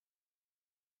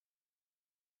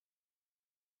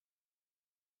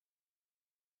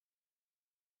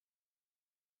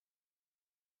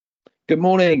Good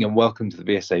morning and welcome to the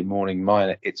VSA Morning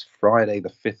Miner. It's Friday, the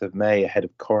 5th of May, ahead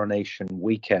of Coronation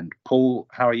Weekend. Paul,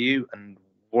 how are you and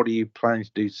what are you planning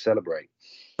to do to celebrate?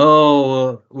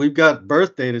 We've got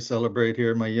birthday to celebrate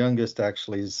here. My youngest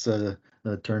actually is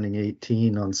turning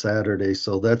 18 on Saturday,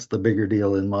 so that's the bigger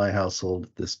deal in my household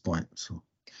at this point. So,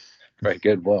 Very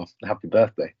good. Well, happy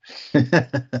birthday.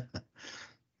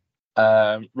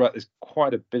 Right, there's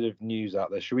quite a bit of news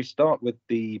out there. Should we start with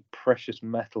the precious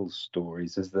metals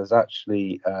stories? As there's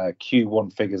actually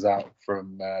Q1 figures out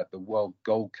from the World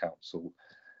Gold Council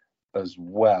as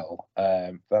well.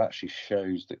 That actually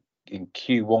shows that in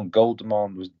Q1, gold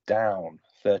demand was down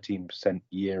 13%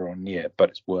 year on year, but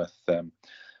it's worth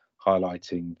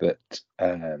highlighting that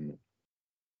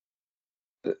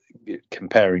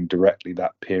comparing directly,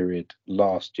 that period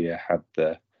last year had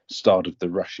the start of the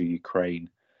Russia-Ukraine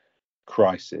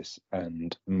crisis,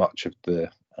 and much of the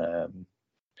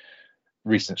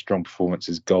recent strong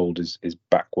performances gold is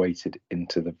back weighted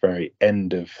into the very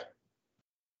end of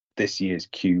this year's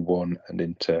Q1 and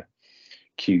into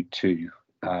Q2.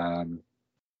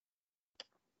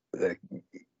 The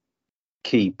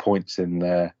key points in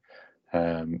there,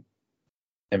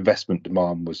 investment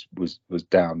demand was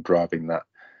down, driving that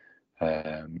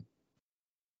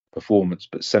performance,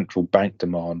 but central bank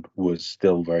demand was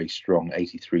still very strong.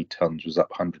 83 tons was up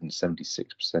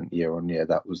 176% year on year.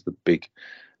 That was the big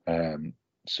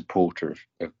supporter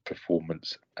of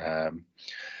performance.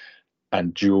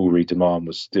 And jewelry demand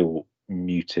was still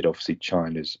muted. Obviously,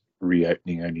 China's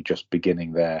reopening only just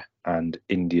beginning there, and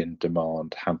Indian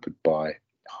demand hampered by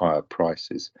higher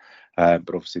prices.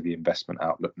 But obviously, the investment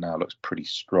outlook now looks pretty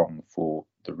strong for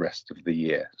the rest of the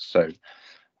year. So,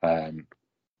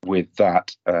 with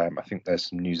that, I think there's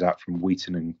some news out from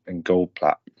Wheaton and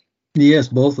Goldplat. Yes,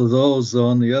 both of those.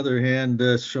 On the other hand,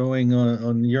 showing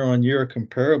on year-on-year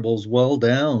comparables, well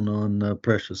down on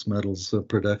precious metals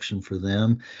production for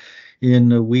them. In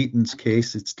Wheaton's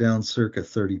case, it's down circa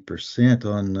 30%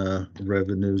 on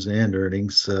revenues and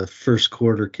earnings. First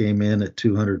quarter came in at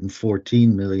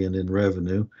 214 million in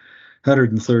revenue,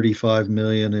 135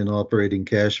 million in operating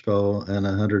cash flow, and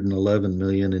 111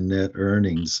 million in net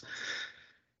earnings.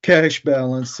 Cash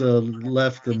balance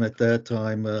left them at that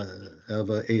time of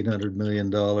 $800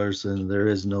 million, and there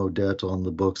is no debt on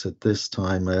the books at this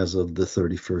time as of the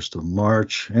 31st of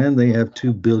March. And they have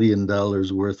 $2 billion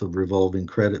worth of revolving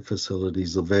credit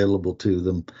facilities available to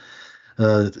them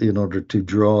in order to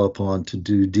draw upon to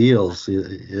do deals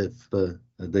if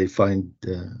they find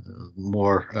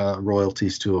more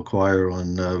royalties to acquire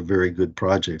on very good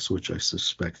projects, which I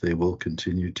suspect they will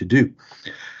continue to do.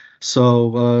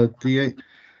 So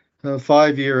the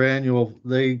 5-year annual,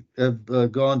 they have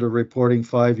gone to reporting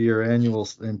 5-year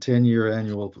annuals and 10-year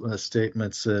annual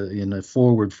statements in a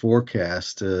forward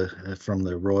forecast from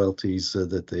the royalties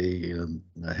that they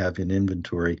have in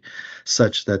inventory,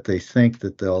 such that they think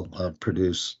that they'll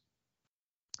produce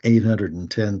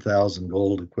 810,000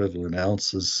 gold equivalent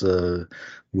ounces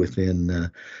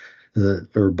within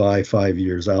or by 5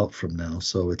 years out from now.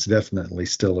 So it's definitely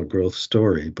still a growth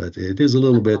story, but it is a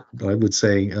little bit, I would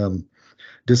say,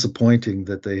 disappointing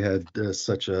that they had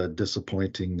such a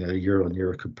disappointing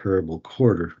year-on-year comparable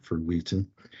quarter for Wheaton.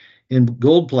 In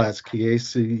Goldplat's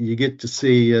case, you get to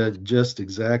see just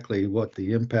exactly what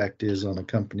the impact is on a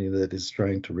company that is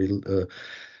trying to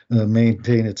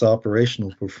maintain its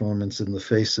operational performance in the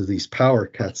face of these power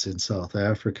cuts in South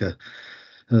Africa.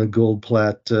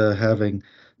 Goldplat having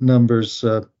numbers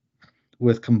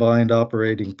with combined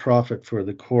operating profit for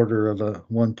the quarter of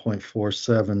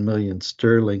 1.47 million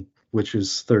sterling, which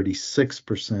is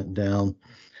 36% down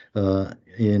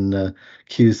in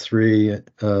Q3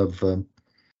 of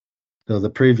the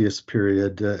previous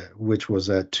period, which was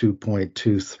at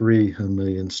 2.23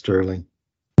 million sterling.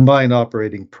 Combined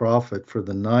operating profit for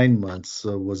the 9 months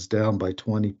was down by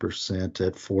 20%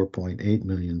 at 4.8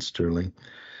 million sterling.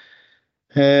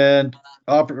 And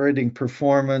operating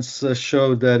performance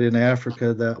showed that in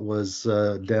Africa that was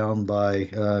down by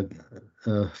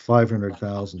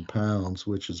 500,000 pounds,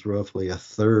 which is roughly a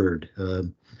third,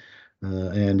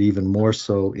 and even more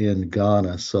so in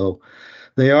Ghana. So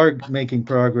they are making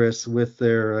progress with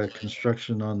their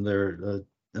construction on their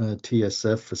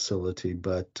TSF facility,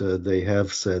 but they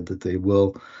have said that they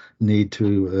will need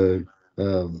to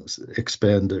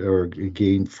expend or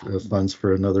gain funds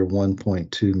for another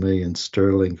 1.2 million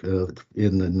sterling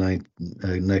in the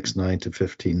next 9 to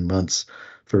 15 months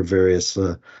for various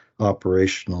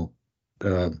operational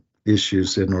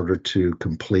issues in order to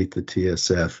complete the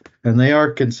TSF. And they are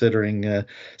considering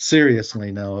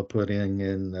seriously now putting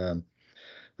in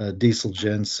diesel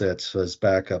gensets as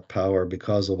backup power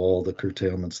because of all the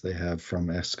curtailments they have from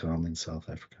Eskom in South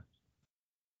Africa.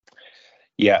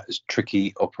 Yeah, it's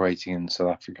tricky operating in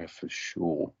South Africa for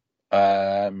sure.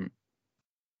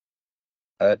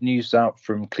 News out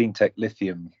from Cleantech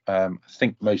Lithium, I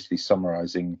think mostly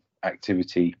summarizing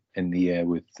activity in the year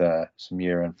with some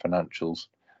year-end financials.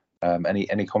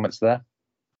 Any comments there?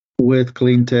 With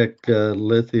Cleantech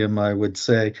Lithium, I would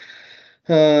say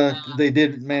they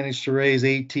did manage to raise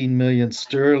 18 million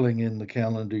sterling in the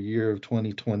calendar year of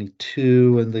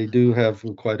 2022, and they do have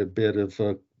quite a bit of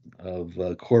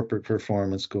corporate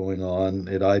performance going on.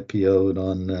 It IPO'd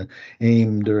on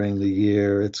AIM during the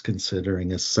year. It's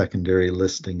considering a secondary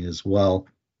listing as well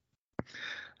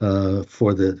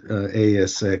for the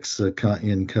ASX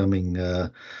in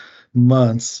coming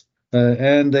months.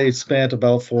 And they spent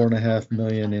about 4.5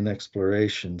 million in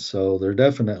exploration, so they're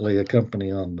definitely a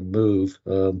company on the move.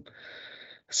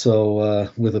 So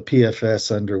with a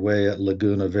PFS underway at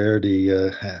Laguna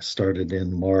Verde, started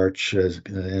in March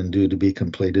and due to be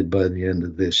completed by the end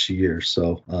of this year.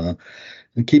 So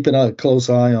keeping a close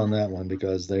eye on that one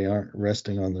because they aren't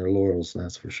resting on their laurels,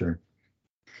 that's for sure.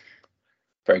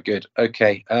 Very good.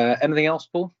 Okay. Anything else,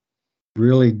 Paul?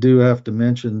 Really do have to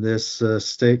mention this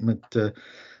statement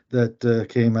that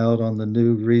came out on the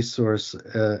new resource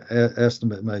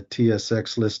estimate by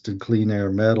TSX listed Clean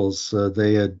Air Metals.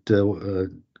 They had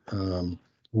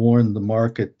warned the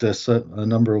market a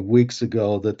number of weeks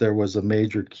ago that there was a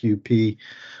major QP,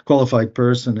 qualified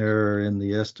person error, in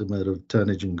the estimate of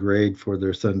tonnage and grade for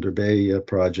their Thunder Bay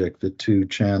project, the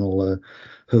two-channel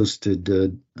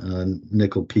hosted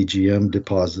nickel PGM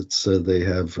deposits they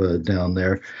have down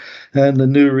there. And the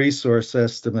new resource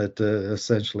estimate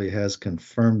essentially has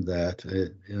confirmed that.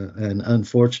 And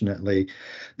unfortunately,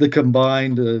 the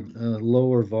combined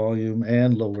lower volume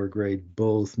and lower grade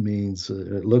both means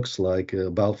it looks like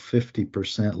about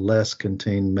 50% less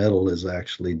contained metal is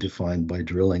actually defined by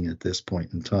drilling at this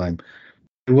point in time.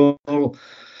 We'll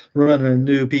run a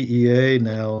new PEA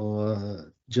now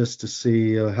just to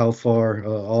see how far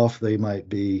off they might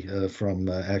be from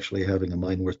actually having a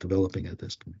mine worth developing at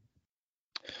this point.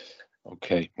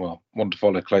 Okay, well, want to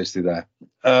follow closely there.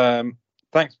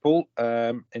 Thanks, Paul.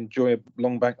 Enjoy a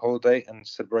long bank holiday and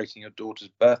celebrating your daughter's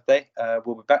birthday.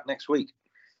 We'll be back next week.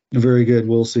 Very good.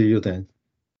 We'll see you then.